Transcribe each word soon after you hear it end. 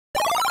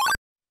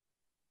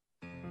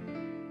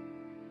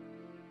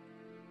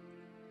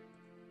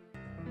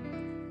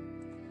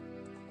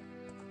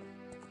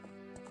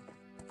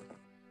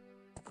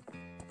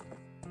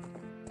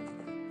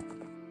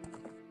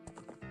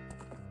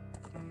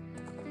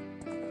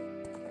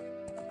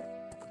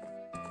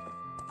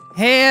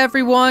Hey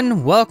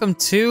everyone, welcome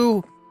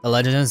to The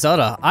Legend of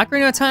Zelda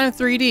Ocarina of Time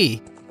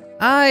 3D.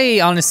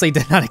 I honestly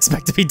did not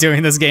expect to be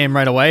doing this game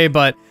right away,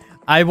 but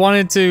I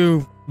wanted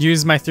to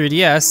use my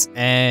 3DS,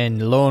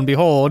 and lo and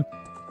behold,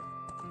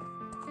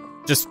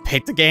 just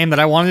picked the game that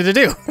I wanted to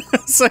do.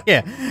 So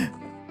yeah.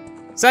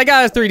 So I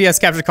got a 3DS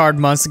capture card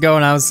months ago,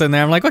 and I was sitting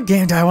there, I'm like, what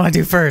game do I want to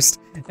do first?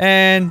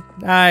 And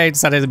I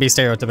decided to be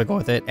stereotypical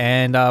with it,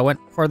 and went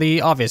for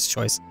the obvious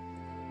choice.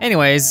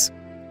 Anyways,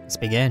 let's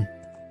begin.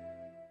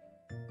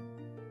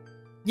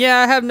 Yeah,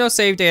 I have no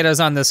save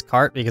datas on this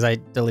cart because I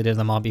deleted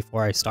them all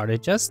before I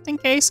started, just in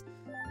case.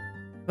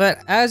 But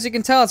as you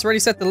can tell, it's already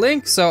set the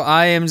link, so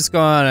I am just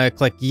gonna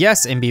click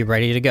yes and be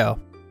ready to go.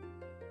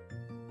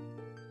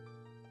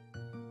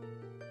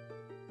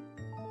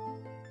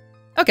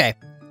 Okay,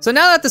 so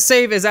now that the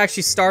save is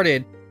actually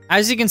started,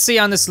 as you can see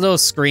on this little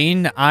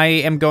screen, I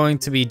am going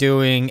to be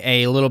doing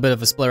a little bit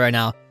of a split right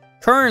now.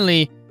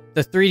 Currently,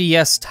 the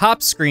 3DS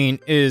top screen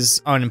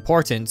is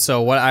unimportant,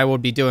 so what I will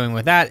be doing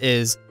with that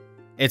is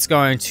it's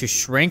going to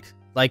shrink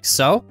like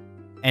so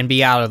and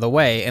be out of the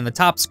way, and the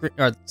top screen,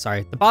 or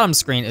sorry, the bottom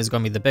screen is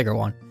going to be the bigger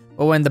one.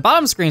 But when the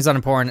bottom screen is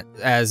unimportant,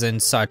 as in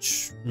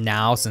such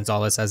now, since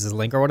all this has this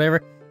link or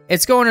whatever,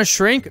 it's going to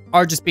shrink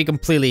or just be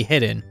completely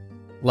hidden,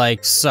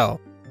 like so.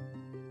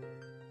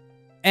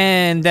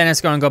 And then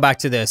it's going to go back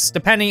to this,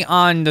 depending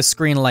on the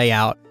screen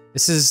layout.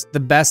 This is the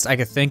best I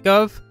could think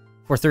of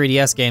for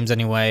 3DS games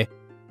anyway,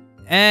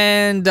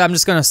 and I'm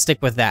just going to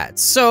stick with that.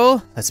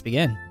 So let's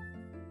begin.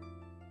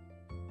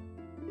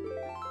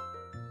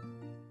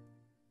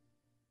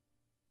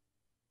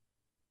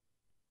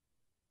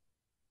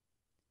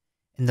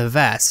 In the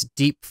vast,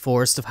 deep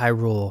forest of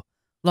Hyrule,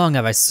 long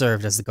have I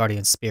served as the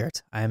guardian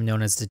spirit. I am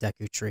known as the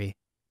Deku Tree.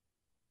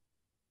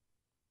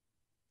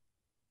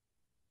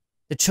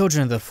 The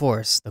children of the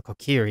forest, the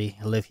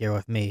Kokiri, live here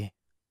with me.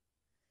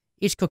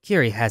 Each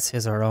Kokiri has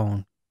his or her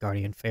own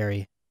guardian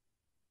fairy.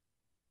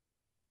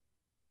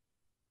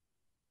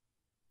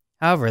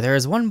 However, there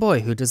is one boy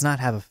who does not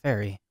have a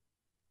fairy.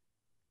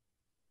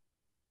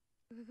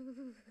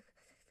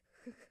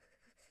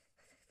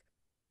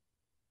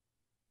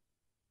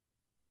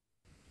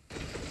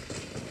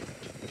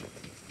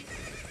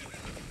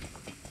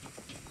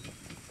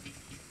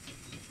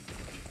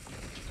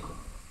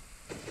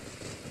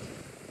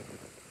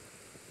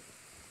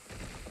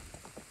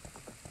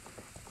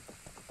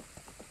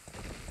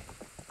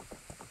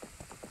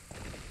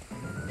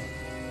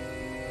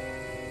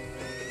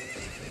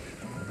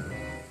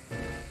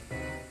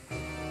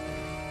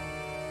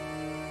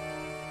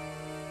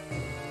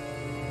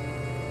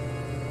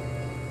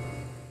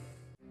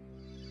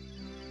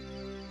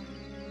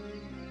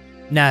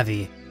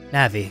 Navi,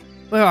 Navi,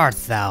 where art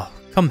thou?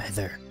 Come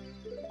hither.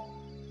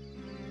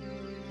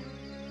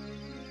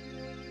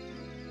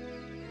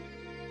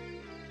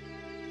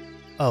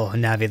 Oh,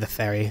 Navi the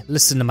fairy,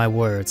 listen to my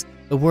words,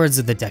 the words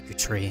of the Deku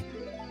Tree.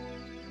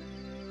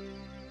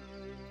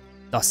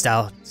 Dost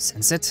thou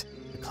sense it?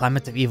 The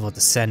climate of evil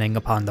descending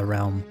upon the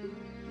realm.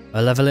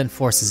 Malevolent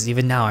forces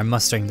even now are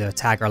mustering to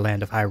attack our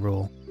land of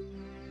Hyrule.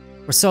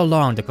 For so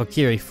long, the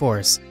Kokiri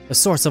Force, the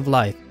source of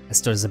life, has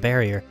stood as a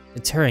barrier,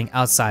 deterring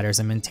outsiders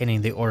and maintaining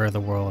the order of the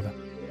world.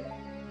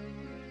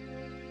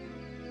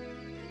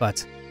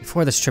 But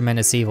before this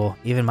tremendous evil,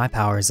 even my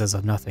power is as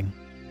of nothing.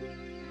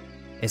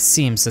 It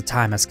seems the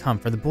time has come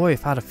for the boy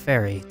without a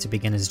fairy to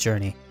begin his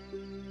journey.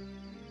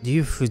 The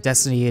youth whose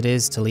destiny it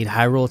is to lead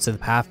Hyrule to the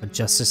path of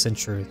justice and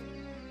truth.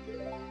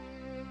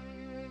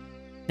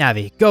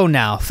 Navi, go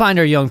now, find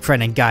our young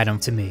friend and guide him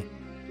to me.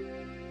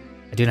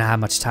 I do not have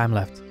much time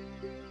left.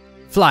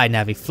 Fly,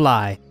 Navi,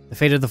 fly. The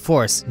fate of the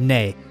Force,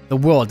 nay, the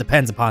world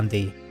depends upon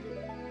thee.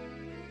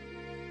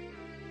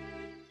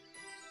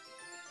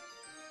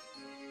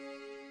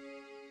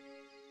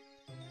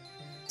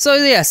 So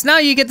yes, now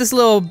you get this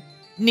little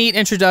neat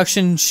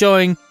introduction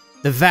showing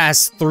the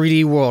vast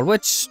 3D world,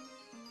 which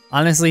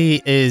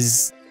honestly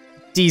is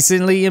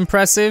decently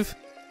impressive.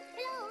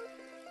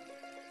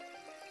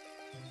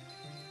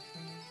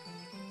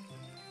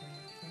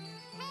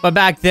 But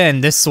back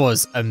then, this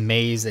was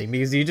amazing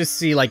because you just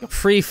see like a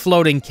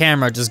free-floating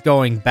camera just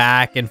going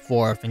back and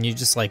forth, and you're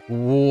just like,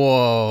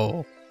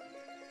 whoa.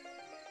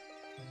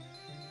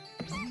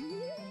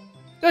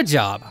 Good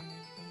job.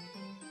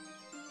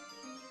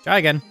 Try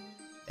again.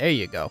 There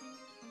you go.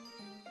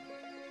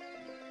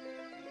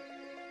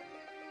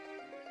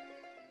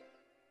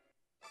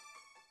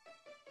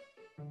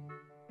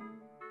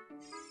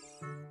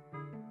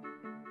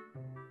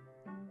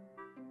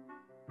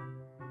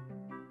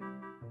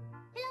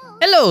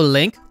 Hello,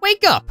 Link.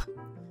 Wake up!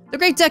 The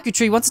great Deku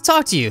Tree wants to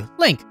talk to you.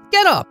 Link,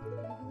 get up!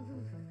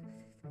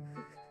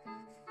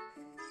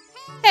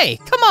 Hey,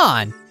 come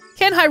on!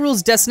 Can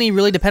Hyrule's destiny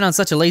really depend on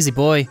such a lazy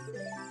boy?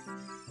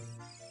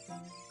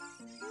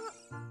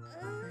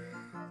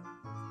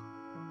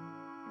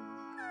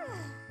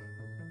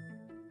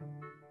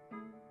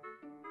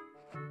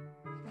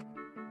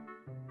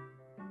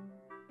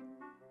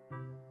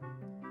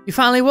 You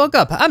finally woke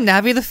up. I'm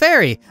Navi the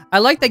fairy. I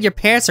like that your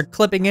pants are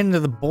clipping into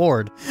the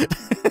board.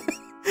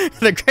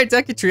 The Great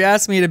Deku Tree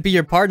asked me to be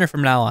your partner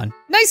from now on.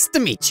 Nice to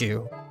meet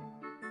you.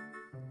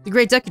 The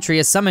Great Deku Tree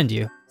has summoned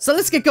you, so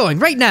let's get going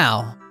right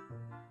now.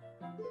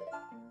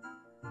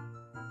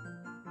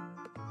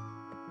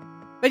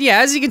 But yeah,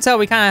 as you can tell,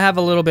 we kind of have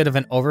a little bit of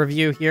an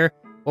overview here.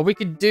 What we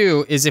could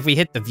do is if we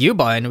hit the view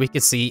button, we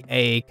could see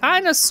a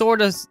kind of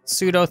sort of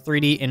pseudo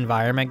 3D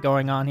environment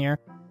going on here.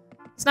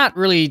 It's not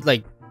really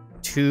like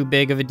too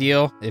big of a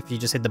deal. If you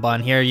just hit the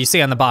button here, you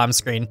see on the bottom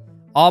screen,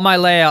 all my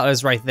layout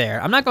is right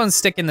there. I'm not going to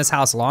stick in this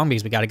house long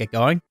because we got to get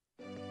going.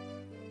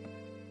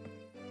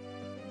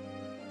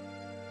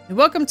 And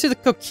welcome to the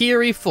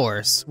Kokiri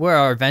Forest, where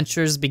our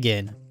adventures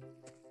begin.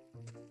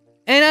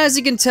 And as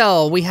you can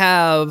tell, we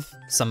have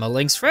some of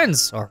Link's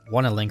friends, or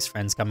one of Link's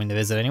friends coming to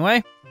visit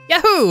anyway.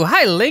 Yahoo!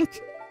 Hi,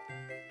 Link!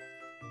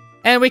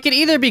 And we can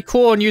either be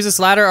cool and use this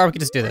ladder, or we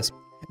can just do this.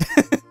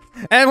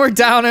 And we're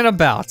down and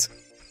about.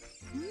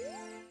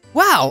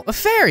 Wow, a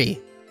fairy!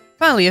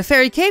 Finally, a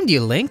fairy came to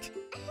you, Link.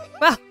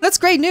 Wow, that's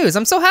great news.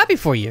 I'm so happy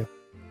for you.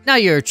 Now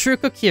you're a true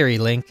Kokiri,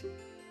 Link.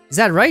 Is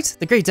that right?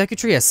 The Great Deku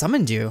Tree has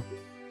summoned you.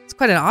 It's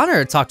quite an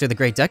honor to talk to the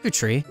Great Deku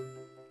Tree.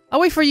 I'll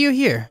wait for you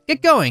here.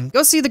 Get going.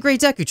 Go see the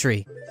Great Deku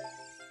Tree.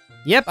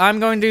 Yep, I'm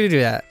going to do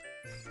that.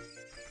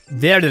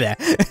 There.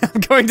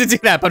 I'm going to do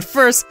that, but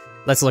first,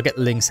 let's look at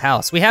Link's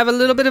house. We have a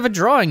little bit of a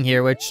drawing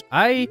here, which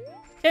I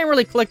can't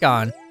really click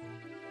on.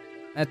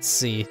 Let's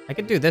see. I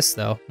could do this,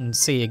 though, and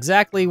see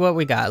exactly what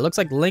we got. It looks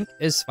like Link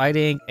is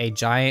fighting a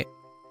giant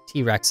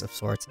T-Rex of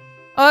sorts.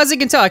 Oh, as you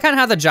can tell, I kind of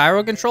have the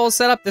gyro controls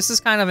set up. This is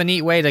kind of a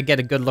neat way to get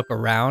a good look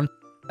around.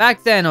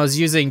 Back then, I was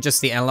using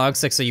just the analog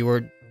stick, so you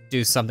would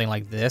do something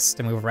like this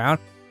to move around.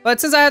 But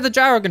since I have the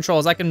gyro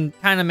controls, I can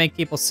kind of make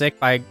people sick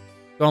by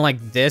going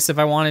like this if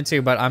I wanted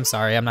to, but I'm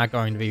sorry, I'm not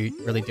going to be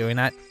really doing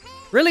that.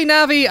 Really,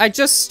 Navi? I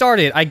just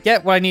started. I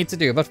get what I need to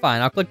do, but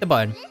fine, I'll click the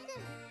button.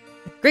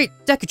 Great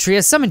Deku Tree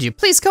has summoned you.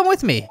 Please come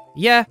with me.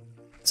 Yeah.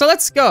 So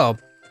let's go.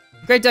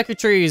 Great Deku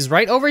Tree is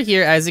right over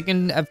here, as you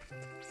can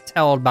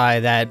tell by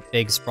that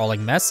big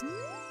sprawling mess.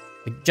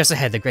 Just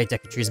ahead, the Great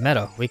Deku Tree's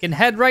meadow. We can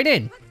head right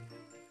in.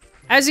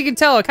 As you can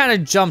tell, it kind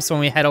of jumps when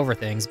we head over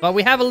things, but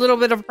we have a little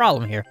bit of a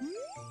problem here.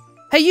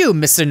 Hey you,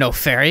 Mr. No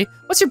Fairy.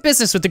 What's your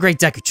business with the Great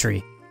Deku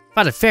Tree?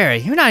 About a fairy,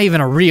 you're not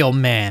even a real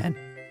man.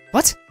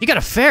 What? You got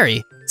a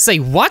fairy? Say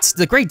what?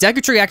 The Great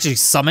Deku Tree actually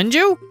summoned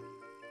you?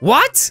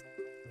 What?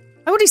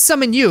 Why would he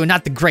summon you and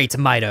not the Great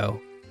Mido?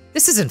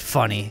 This isn't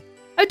funny.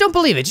 I don't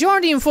believe it. You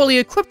aren't even fully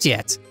equipped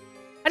yet.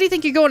 How do you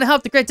think you're going to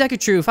help the Great Deku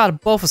Tree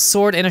without both a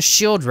sword and a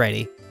shield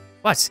ready?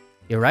 What?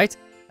 You're right.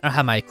 I don't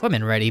have my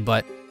equipment ready,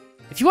 but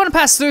if you want to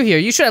pass through here,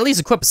 you should at least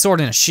equip a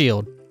sword and a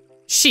shield.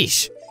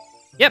 Sheesh.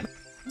 Yep.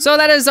 So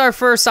that is our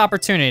first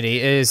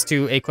opportunity, is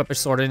to equip a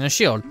sword and a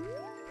shield.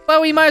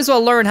 But we might as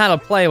well learn how to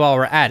play while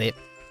we're at it.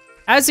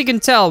 As you can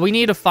tell, we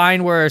need to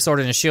find where a sword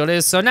and a shield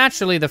is, so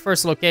naturally the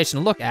first location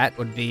to look at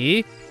would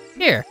be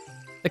here,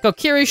 the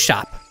Kokiri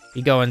shop.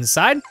 We go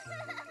inside,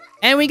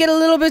 and we get a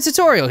little bit of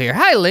tutorial here.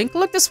 Hi Link,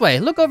 look this way.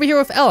 Look over here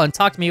with L and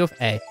talk to me with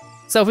A.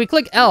 So if we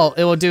click L,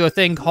 it will do a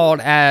thing called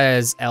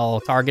as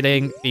L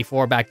targeting.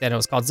 Before, back then, it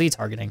was called Z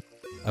targeting.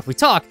 If we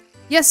talk,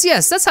 yes,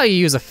 that's how you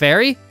use a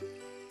fairy.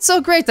 It's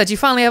so great that you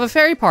finally have a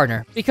fairy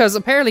partner, because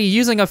apparently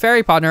using a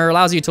fairy partner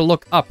allows you to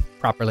look up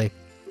properly.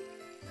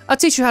 I'll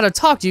teach you how to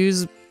talk to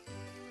use...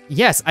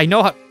 Yes, I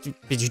know how...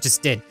 You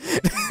just did.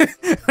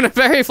 When a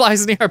fairy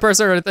flies near a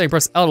person or a thing,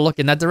 press L to look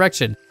in that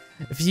direction.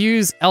 If you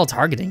use L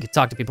targeting, you can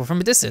talk to people from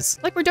a distance,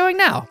 like we're doing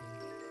now.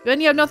 Then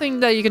you have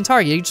nothing that you can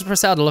target, you just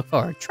press L to look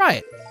forward. Try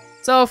it.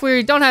 So if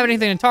we don't have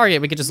anything to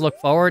target, we can just look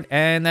forward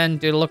and then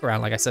do the look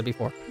around like I said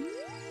before.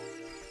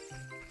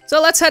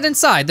 So let's head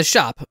inside the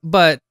shop,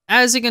 but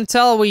as you can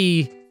tell,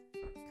 we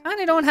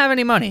kinda don't have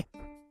any money.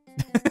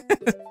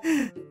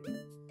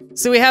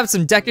 So we have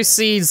some Deku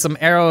Seeds, some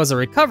arrows, a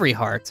recovery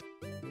heart.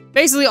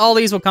 Basically all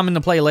these will come into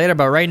play later,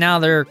 but right now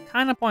they're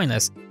kinda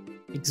pointless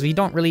because we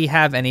don't really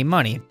have any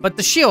money. But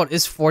the shield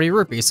is 40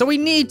 rupees, so we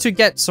need to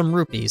get some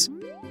rupees.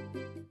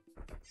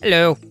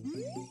 Hello.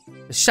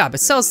 The shop, it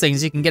sells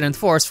things you can get in the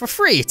forest for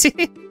free.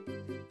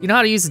 You know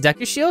how to use the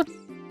Deku Shield?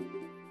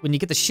 When you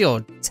get the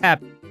shield,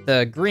 tap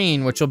the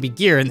green, which will be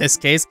gear in this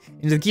case,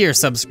 into the gear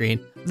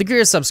subscreen. The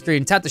gear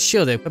subscreen, tap the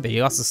shield to equip it.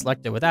 You also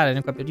select it with that and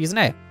equip it using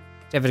A.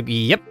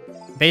 Yep.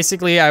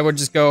 Basically, I would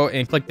just go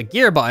and click the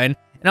gear button,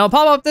 and I'll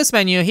pop up this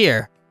menu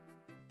here.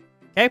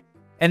 Okay?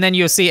 And then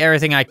you'll see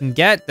everything I can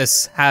get.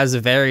 This has a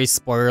very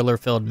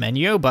spoiler-filled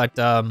menu, but,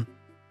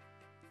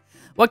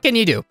 what can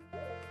you do?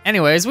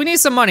 Anyways, we need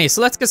some money,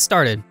 so let's get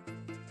started.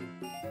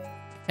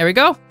 Here we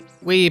go.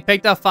 We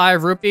picked up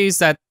 5 rupees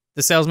that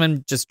the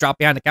salesman just dropped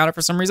behind the counter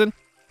for some reason.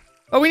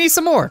 But we need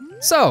some more.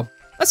 So,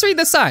 let's read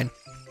the sign.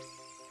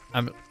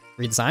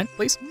 Read the sign,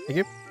 please. Thank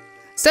you.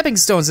 Stepping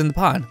stones in the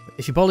pond.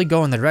 If you boldly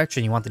go in the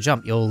direction you want to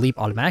jump, you'll leap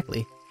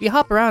automatically. If you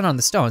hop around on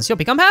the stones, you'll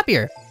become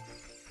happier.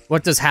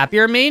 What does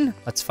happier mean?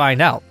 Let's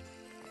find out.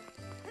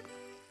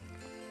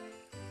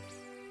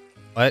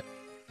 What?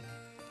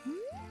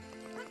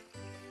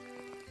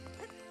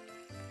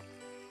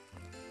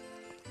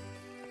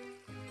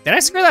 Did I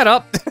screw that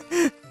up?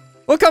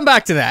 We'll come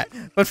back to that.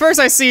 But first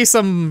I see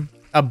some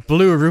a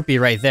blue rupee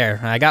right there.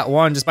 I got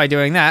one just by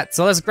doing that.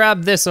 So let's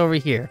grab this over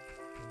here.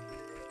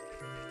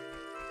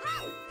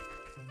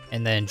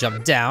 And then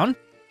jump down.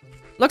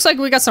 Looks like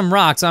we got some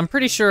rocks. I'm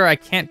pretty sure I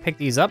can't pick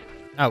these up.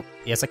 Oh,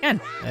 yes I can.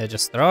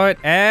 Just throw it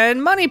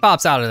and money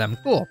pops out of them.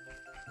 Cool.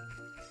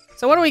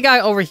 So what do we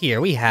got over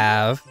here? We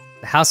have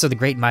the House of the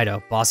Great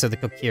Mido, boss of the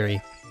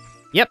Kokiri.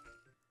 Yep.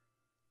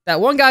 That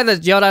one guy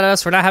that yelled at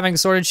us for not having a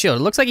sword and shield.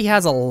 It looks like he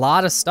has a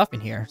lot of stuff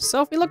in here.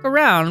 So if we look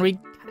around, we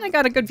kind of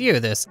got a good view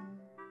of this.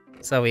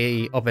 So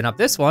we open up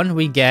this one,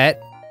 we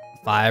get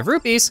 5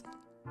 rupees.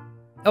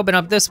 Open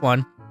up this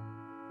one.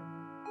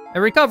 A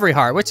recovery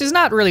heart, which is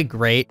not really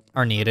great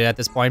or needed at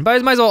this point, but I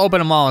might as well open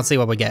them all and see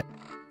what we get.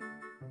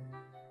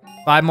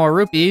 5 more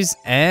rupees,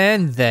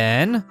 and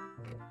then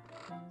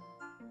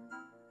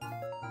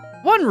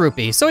 1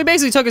 rupee. So he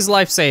basically took his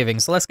life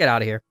savings, so let's get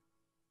out of here.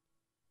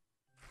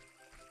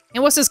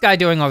 And what's this guy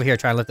doing over here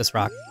trying to lift this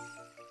rock?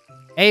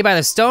 A by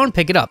the stone,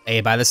 pick it up. A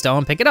by the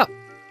stone, pick it up.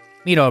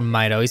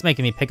 Mido, he's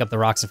making me pick up the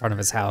rocks in front of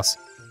his house.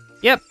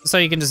 Yep, so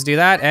you can just do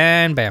that,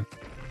 and bam.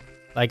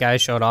 Like I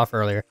showed off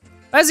earlier.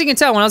 As you can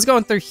tell, when I was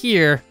going through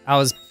here,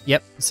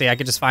 see, I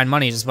could just find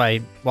money just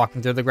by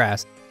walking through the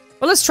grass.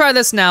 But let's try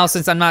this now,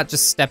 since I'm not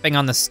just stepping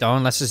on the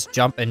stone. Let's just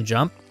jump and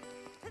jump.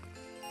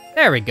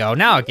 There we go,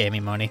 now it gave me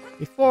money.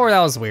 Before,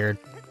 that was weird.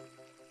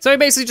 So we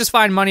basically just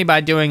find money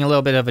by doing a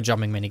little bit of a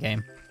jumping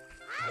minigame.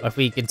 But if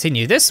we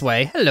continue this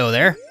way, hello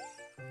there.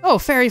 Oh,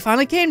 Fairy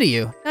finally came to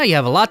you. Now you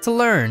have a lot to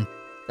learn.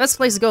 Best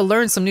place to go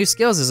learn some new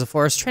skills is the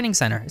Forest Training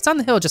Center. It's on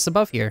the hill just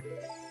above here.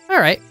 All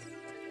right.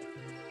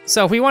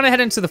 So if we want to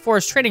head into the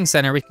Forest Trading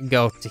Center, we can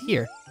go to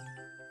here.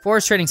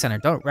 Forest Trading Center,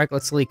 don't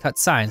recklessly cut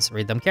signs.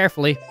 Read them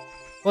carefully.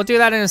 We'll do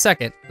that in a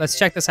second. Let's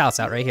check this house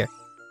out right here.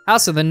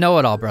 House of the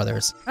Know-It-All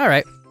Brothers. All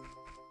right.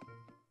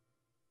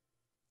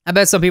 I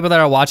bet some people that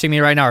are watching me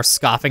right now are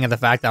scoffing at the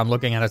fact that I'm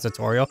looking at a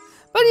tutorial,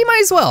 but you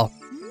might as well.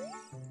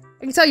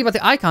 I can tell you about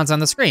the icons on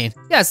the screen.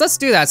 Yes, let's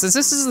do that. Since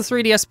this is the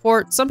 3DS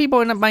port, some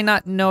people might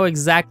not know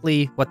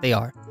exactly what they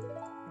are.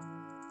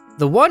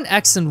 The 1,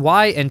 X, and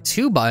Y, and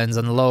 2 buttons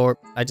on the lower,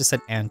 I just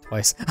said and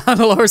twice, on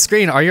the lower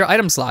screen are your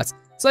item slots.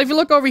 So if you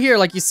look over here,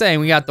 like you're saying,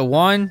 we got the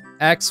 1,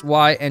 X,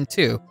 Y, and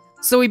 2.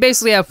 So we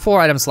basically have 4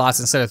 item slots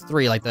instead of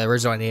 3 like the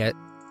original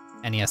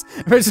NES,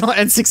 original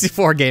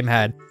N64 game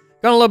had.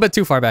 Gone a little bit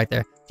too far back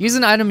there. To use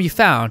an item you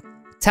found,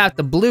 tap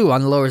the blue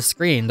on the lower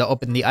screen to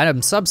open the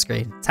item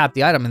subscreen. Tap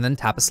the item and then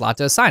tap a slot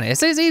to assign it.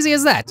 It's as easy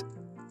as that.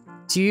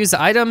 To use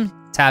the item,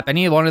 tap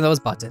any one of those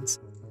buttons.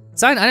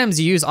 Assign items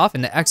you use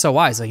often to X or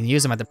Y so you can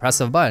use them at the press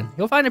of a button.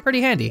 You'll find it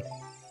pretty handy.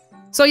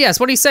 So yes,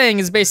 what he's saying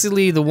is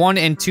basically the 1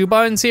 and 2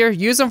 buttons here,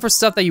 use them for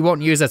stuff that you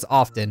won't use as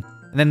often,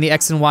 and then the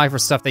X and Y for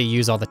stuff that you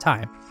use all the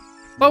time.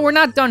 But we're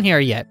not done here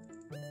yet.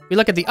 If we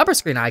look at the upper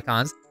screen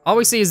icons, all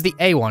we see is the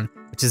A one,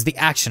 which is the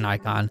action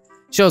icon.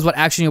 Shows what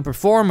action you'll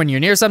perform when you're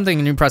near something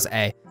and you press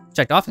A.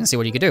 Check off and see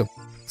what you can do.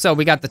 So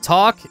we got the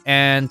talk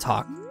and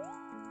talk.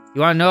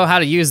 You wanna know how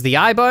to use the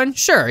I button?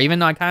 Sure, even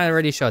though I kinda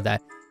already showed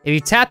that. If you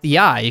tap the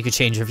I, you can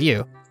change your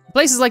view. In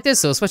places like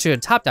this, it'll switch to a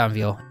top-down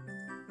view.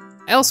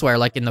 Elsewhere,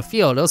 like in the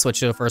field, it'll switch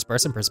to a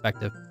first-person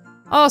perspective.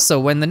 Also,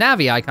 when the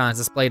Navi icon is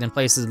displayed in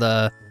places of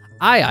the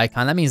I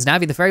icon, that means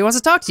Navi the fairy wants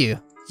to talk to you.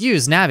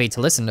 Use Navi to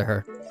listen to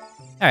her.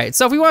 All right,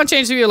 so if we want to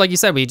change the view, like you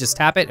said, we just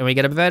tap it and we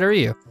get a better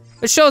view.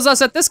 It shows us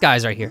that this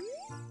guy's right here.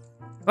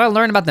 If you want to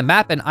learn about the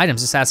map and items,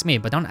 just ask me,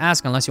 but don't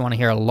ask unless you want to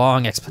hear a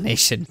long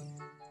explanation.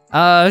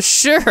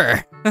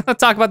 Sure.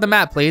 Talk about the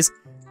map, please.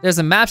 There's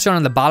a map shown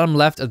on the bottom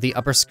left of the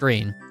upper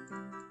screen.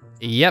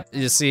 Yep,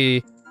 you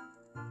see.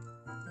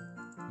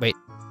 Wait,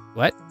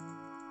 what?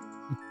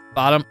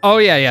 Bottom, oh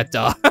yeah,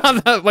 duh.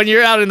 When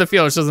you're out in the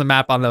field, it shows the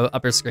map on the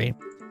upper screen.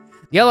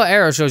 The yellow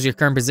arrow shows your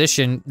current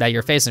position that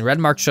you're facing. Red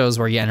mark shows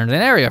where you entered an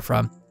area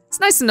from. It's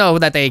nice to know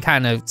that they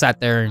kind of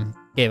sat there and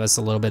gave us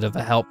a little bit of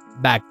a help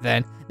back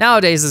then.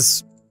 Nowadays,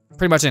 it's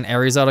pretty much an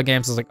area Zelda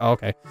game, so it's like, oh,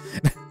 okay.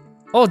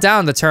 Hold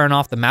down to turn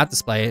off the map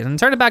display and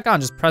turn it back on,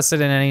 just press it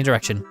in any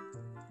direction.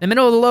 In the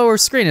middle of the lower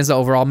screen is the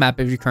overall map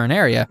of your current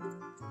area.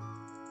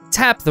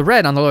 Tap the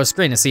red on the lower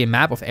screen to see a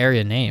map with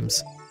area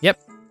names.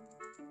 Yep.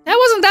 That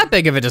wasn't that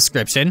big of a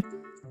description.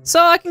 So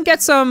I can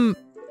get some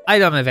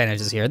item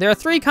advantages here. There are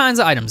 3 kinds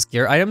of items: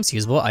 gear items,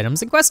 usable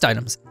items, and quest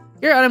items.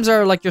 Gear items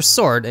are like your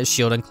sword,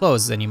 shield, and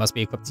clothes, and you must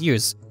be equipped to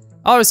use.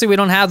 Obviously, we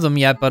don't have them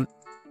yet, but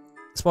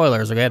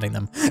spoilers, we're getting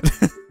them.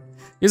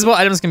 Usable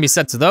items can be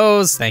set to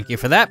those, thank you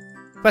for that.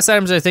 Quest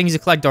items are things you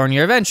collect during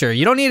your adventure.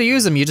 You don't need to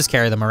use them, you just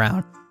carry them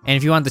around. And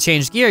if you want to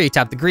change gear, you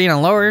tap the green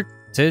on lower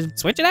to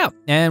switch it out.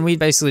 And we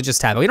basically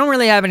just tap it. We don't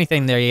really have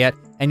anything there yet,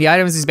 and the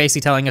items is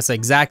basically telling us the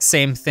exact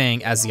same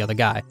thing as the other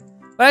guy.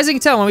 But as you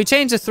can tell, when we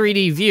change the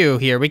 3D view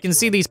here, we can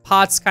see these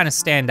pots kind of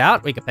stand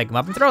out. We can pick them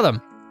up and throw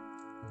them.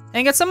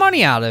 And get some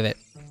money out of it.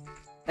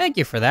 Thank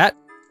you for that.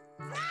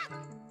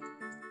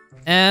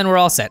 And we're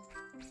all set.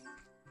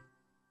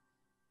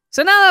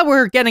 So now that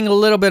we're getting a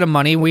little bit of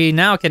money, we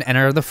now can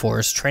enter the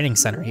Forest Training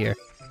Center here.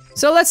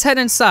 So let's head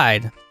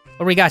inside. What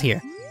do we got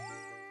here?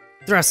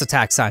 Thrust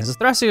attack signs. So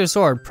thrust of your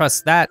sword,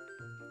 press that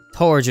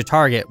towards your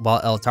target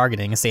while L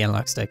targeting. It's the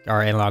analog stick,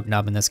 or analog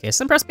nub in this case,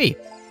 and press B.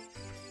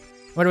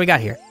 What do we got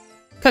here?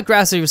 Cut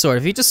grass with your sword.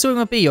 If you just swing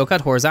with B, you'll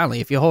cut horizontally.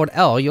 If you hold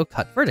L, you'll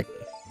cut vertically.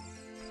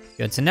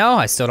 Good to know.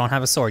 I still don't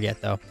have a sword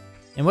yet, though.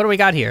 And what do we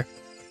got here?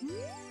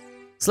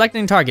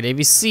 Selecting target. If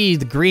you see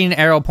the green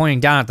arrow pointing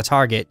down at the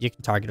target, you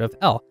can target with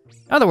L.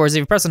 In other words, if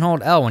you press and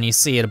hold L when you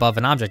see it above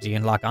an object, you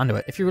can lock onto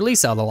it. If you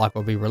release L, the lock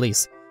will be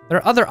released. There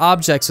are other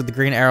objects with the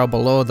green arrow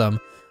below them,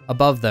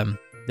 above them.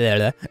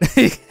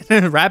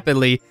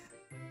 Rapidly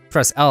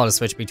press L to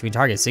switch between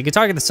targets. So you can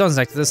target the stones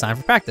next to the sign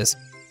for practice.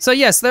 So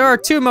yes, there are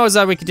two modes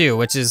that we could do,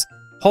 which is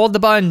hold the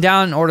button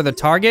down in order to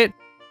target,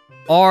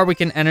 or we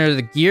can enter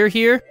the gear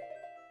here.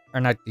 Or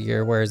not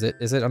gear, where is it?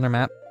 Is it under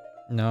map?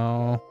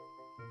 No.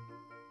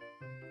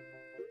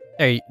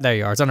 There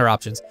you are, it's under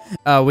options.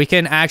 We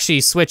can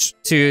actually switch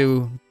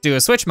to do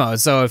a switch mode.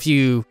 So if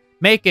you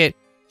make it,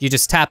 you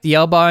just tap the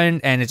L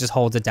button and it just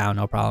holds it down,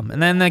 no problem.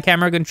 And then the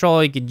camera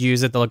control, you could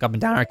use it to look up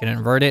and down, or you can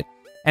invert it.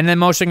 And then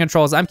motion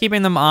controls, I'm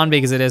keeping them on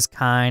because it is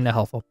kind of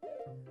helpful.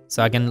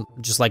 So I can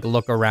just like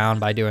look around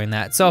by doing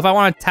that. So if I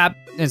want to tap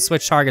and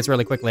switch targets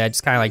really quickly, I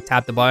just kind of like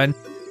tap the button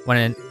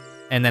and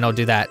then it'll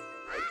do that.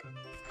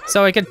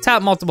 So I can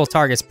tap multiple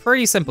targets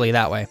pretty simply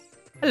that way.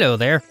 Hello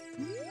there.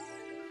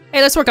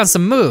 Hey, let's work on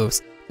some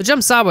moves. To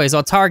jump sideways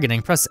while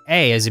targeting, press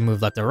A as you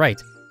move left or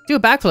right. Do a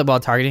backflip while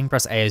targeting,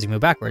 press A as you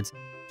move backwards.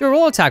 Do a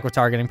roll attack with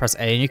targeting, press A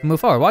and you can move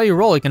forward. While you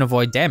roll, you can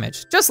avoid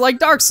damage. Just like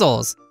Dark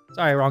Souls.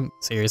 Sorry, wrong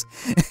series.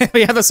 If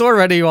you have the sword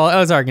ready while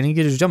L targeting, you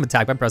can do a jump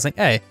attack by pressing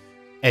A.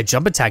 A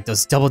jump attack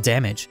does double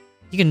damage.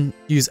 You can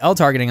use L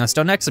targeting on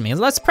stone next to me.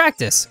 Let's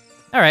practice.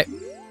 All right,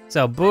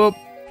 so boop,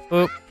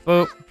 boop,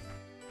 boop.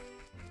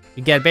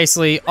 You get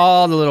basically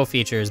all the little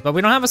features, but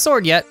we don't have a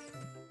sword yet.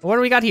 What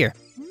do we got here?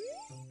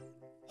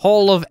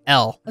 Hole of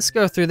L. Let's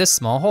go through this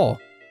small hole.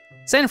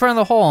 Stand in front of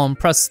the hole and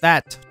press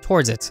that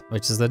towards it,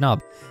 which is the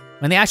nub.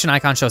 When the action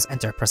icon shows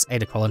enter, press A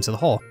to crawl into the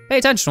hole. Pay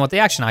attention to what the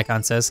action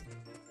icon says.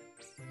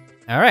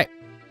 All right,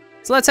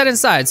 so let's head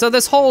inside. So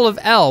this hole of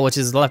L, which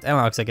is the left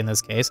analog stick in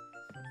this case,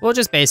 will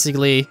just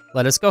basically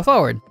let us go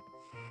forward.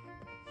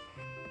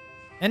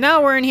 And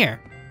now we're in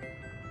here.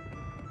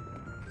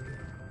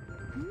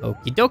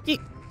 Okie dokie.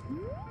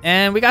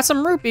 And we got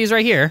some rupees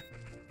right here.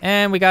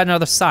 And we got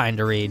another sign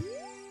to read.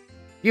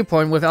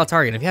 Viewpoint with L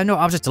target. If you have no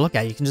object to look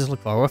at, you can just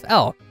look forward with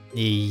L.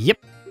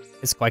 Yep,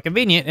 it's quite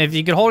convenient. If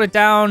you could hold it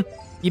down,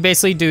 you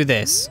basically do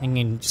this. You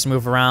can just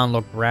move around,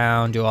 look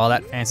around, do all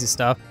that fancy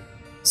stuff.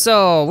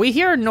 So we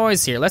hear a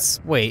noise here. Let's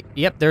wait.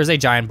 Yep, there's a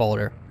giant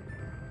boulder.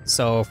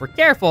 So if we're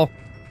careful,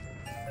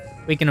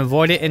 we can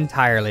avoid it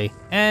entirely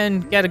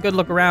and get a good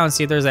look around,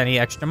 see if there's any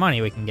extra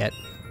money we can get.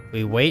 If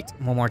we wait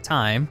one more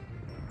time,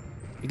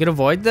 we could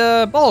avoid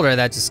the boulder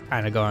that's just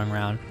kind of going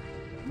around.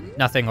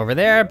 Nothing over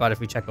there, but if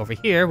we check over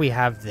here, we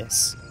have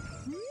this.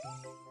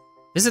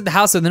 Visit the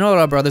house of the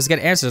Noda brothers to get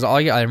answers to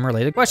all your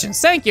item-related questions.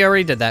 Thank you, I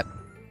already did that.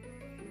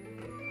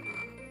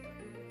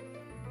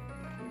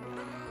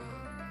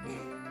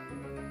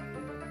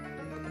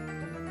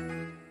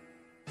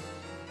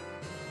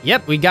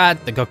 Yep, we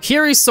got the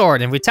Kokiri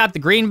sword, and if we tap the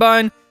green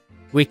button,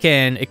 we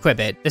can equip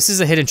it. This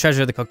is a hidden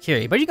treasure of the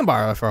Kokiri, but you can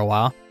borrow it for a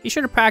while. Be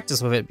sure to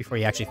practice with it before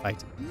you actually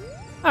fight.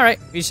 All right,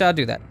 we shall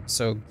do that.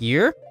 So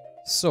gear,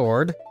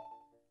 sword,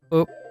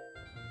 oop.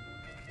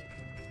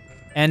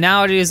 And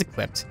now it is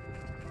equipped.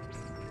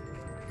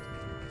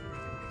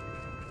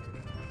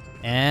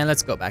 And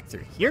let's go back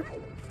through here.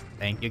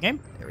 Thank you,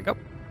 game. There we go.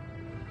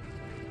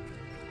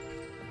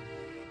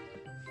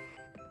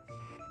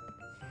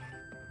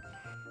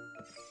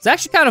 It's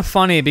actually kind of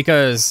funny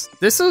because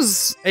this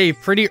was a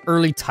pretty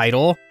early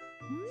title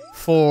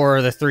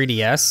for the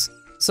 3DS.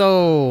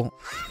 So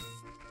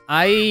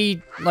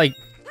I like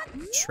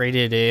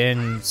traded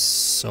in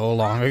so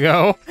long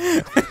ago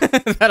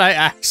that I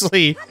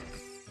actually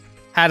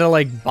had to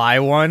like buy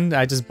one.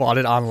 I just bought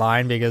it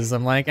online because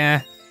I'm like,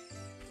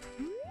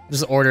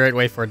 just order it,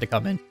 wait for it to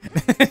come in.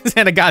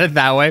 And I got it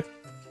that way.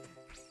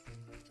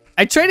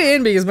 I traded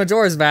in because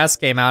Majora's Mask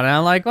came out and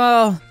I'm like,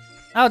 well,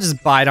 I'll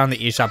just buy it on the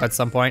eShop at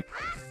some point.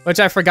 Which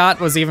I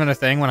forgot was even a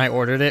thing when I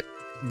ordered it,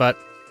 but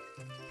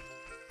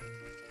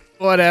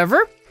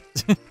whatever.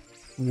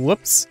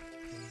 Whoops.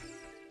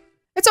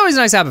 It's always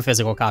nice to have a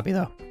physical copy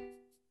though.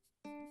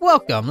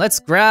 Welcome, let's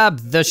grab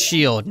the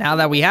shield. Now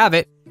that we have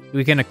it,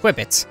 we can equip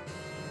it.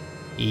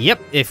 Yep,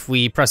 if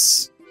we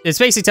press, it's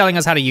basically telling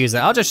us how to use it.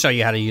 I'll just show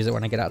you how to use it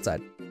when I get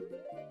outside.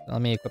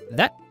 Let me equip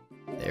that.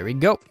 There we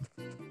go.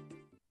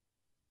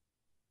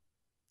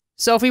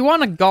 So if we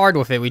want to guard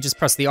with it, we just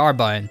press the R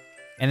button.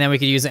 And then we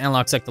could use the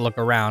analog stick to look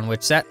around,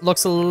 which that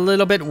looks a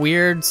little bit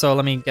weird. So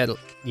let me get,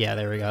 yeah,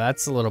 there we go.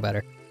 That's a little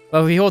better.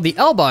 But if we hold the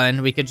L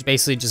button, we could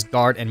basically just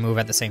guard and move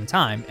at the same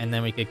time. And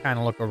then we could kind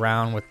of look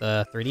around with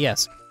the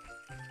 3DS.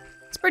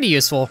 It's pretty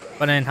useful,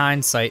 but in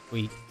hindsight,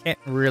 we can't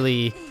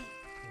really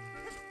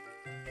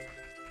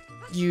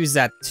use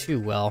that too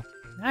well.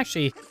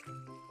 Actually,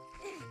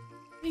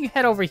 you can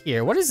head over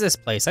here. What is this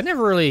place? I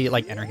never really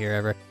like enter here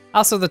ever.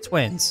 Also the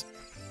twins.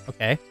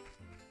 Okay.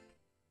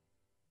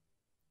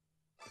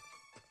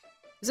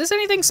 Is this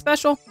anything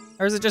special?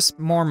 Or is it just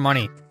more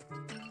money?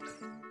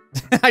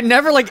 I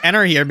never like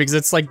enter here because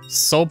it's like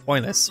so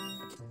pointless.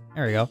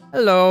 There we go.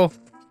 Hello.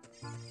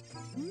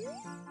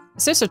 My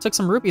sister took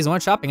some rupees and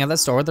went shopping at that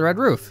store with the red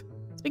roof.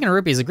 Speaking of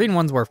rupees, the green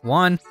one's worth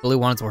 1, blue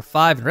one's worth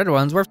 5, and red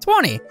one's worth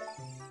 20.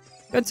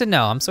 Good to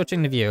know. I'm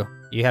switching to view.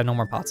 You have no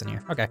more pots in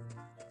here. Okay.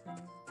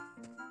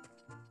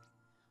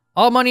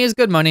 All money is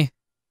good money.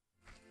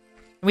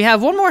 We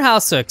have one more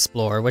house to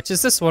explore, which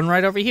is this one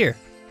right over here.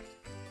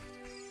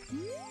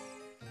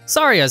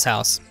 Saria's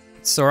house.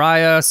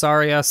 Saria,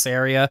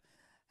 Saria.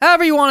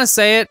 However you want to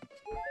say it.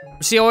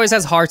 She always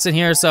has hearts in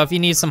here, so if you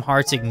need some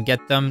hearts, you can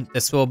get them.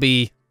 This will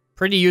be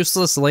pretty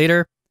useless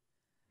later.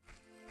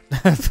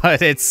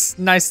 But it's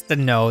nice to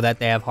know that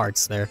they have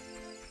hearts there.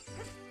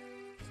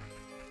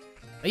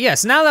 But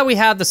yes, now that we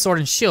have the sword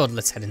and shield,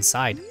 let's head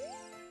inside. If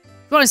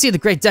you want to see the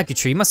great Deku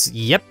tree, you must...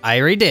 Yep, I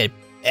already did.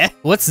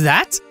 What's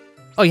that?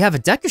 Oh, you have a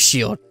Deku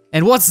shield.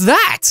 And what's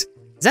that?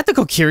 Is that the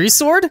Kokiri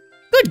sword?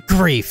 Good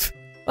grief.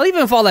 Well,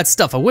 even with all that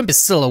stuff, a wimp is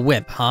still a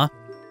wimp, huh?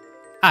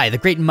 I, the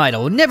great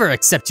Mido, will never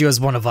accept you as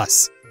one of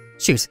us.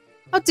 Shoot,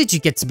 how did you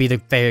get to be the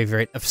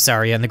favorite of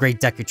Saria and the great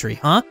Deku tree,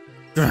 huh?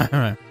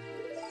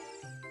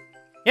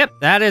 Yep,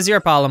 that is your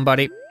problem,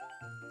 buddy.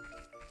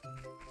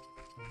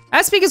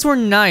 That's because we're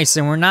nice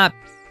and we're not,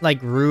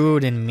 like,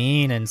 rude and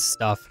mean and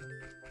stuff.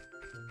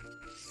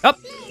 Oh,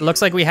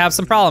 looks like we have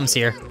some problems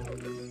here.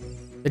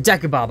 The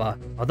Deku Baba.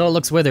 Although it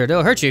looks withered,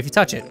 it'll hurt you if you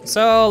touch it.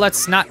 So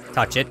let's not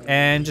touch it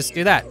and just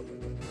do that.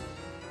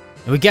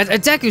 And we get a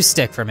Deku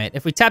stick from it.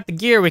 If we tap the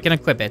gear, we can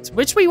equip it,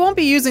 which we won't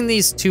be using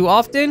these too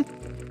often,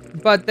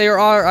 but there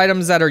are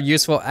items that are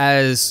useful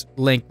as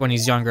Link when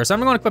he's younger. So I'm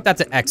gonna equip that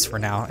to X for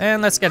now.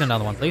 And let's get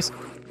another one, please.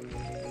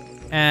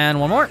 And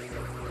one more.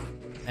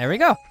 There we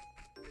go.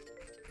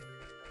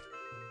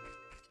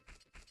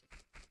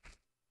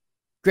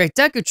 Great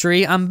Deku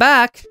tree, I'm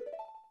back.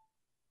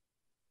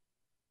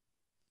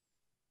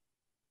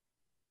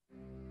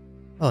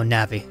 Oh,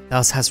 Navi, thou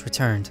hast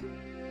returned.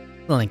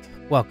 Link,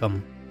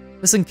 welcome.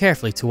 Listen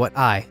carefully to what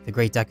I, the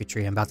great Deku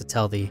tree, am about to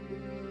tell thee.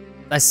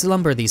 Thy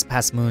slumber these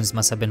past moons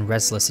must have been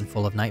restless and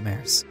full of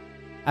nightmares.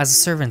 As the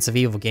servants of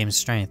evil gain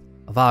strength,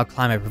 a vile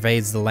climate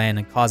pervades the land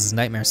and causes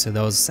nightmares to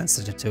those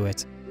sensitive to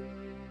it.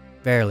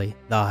 Verily,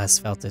 thou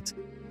hast felt it.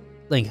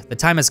 Link, the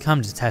time has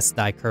come to test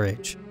thy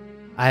courage.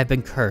 I have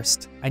been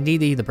cursed. I need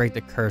thee to break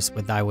the curse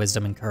with thy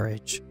wisdom and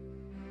courage.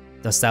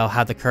 Dost thou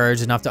have the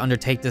courage enough to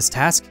undertake this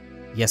task?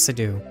 Yes, I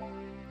do.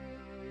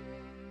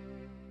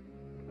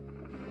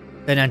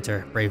 Then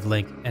enter, brave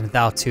Link, and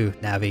thou too,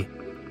 Navi.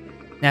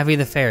 Navi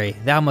the fairy,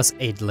 thou must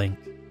aid Link.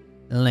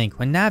 Link,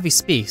 when Navi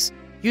speaks,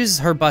 use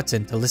her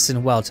button to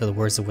listen well to the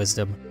words of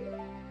wisdom.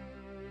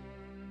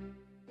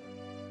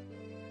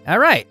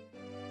 Alright,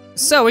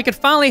 so we could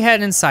finally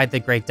head inside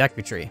the Great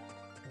Deku Tree.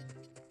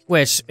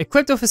 Which,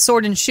 equipped with a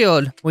sword and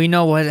shield, we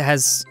know what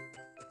has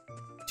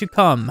to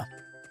come.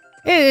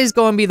 It is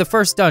going to be the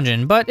first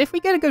dungeon, but if we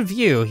get a good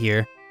view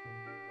here...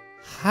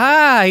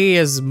 he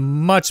is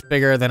much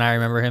bigger than I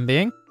remember him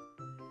being.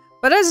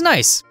 But that's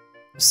nice.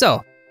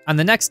 So, on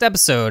the next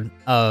episode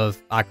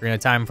of Ocarina of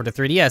Time for the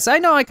 3DS, I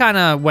know I kind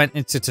of went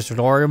into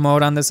tutorial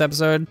mode on this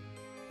episode,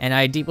 and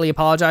I deeply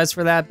apologize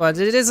for that, but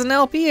it is an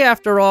LP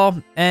after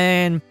all,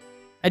 and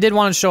I did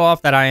want to show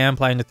off that I am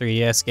playing the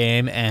 3DS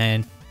game,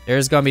 and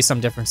there's going to be some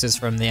differences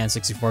from the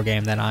N64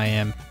 game that I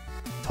am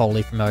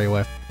totally familiar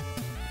with.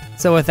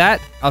 So with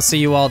that, I'll see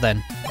you all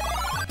then.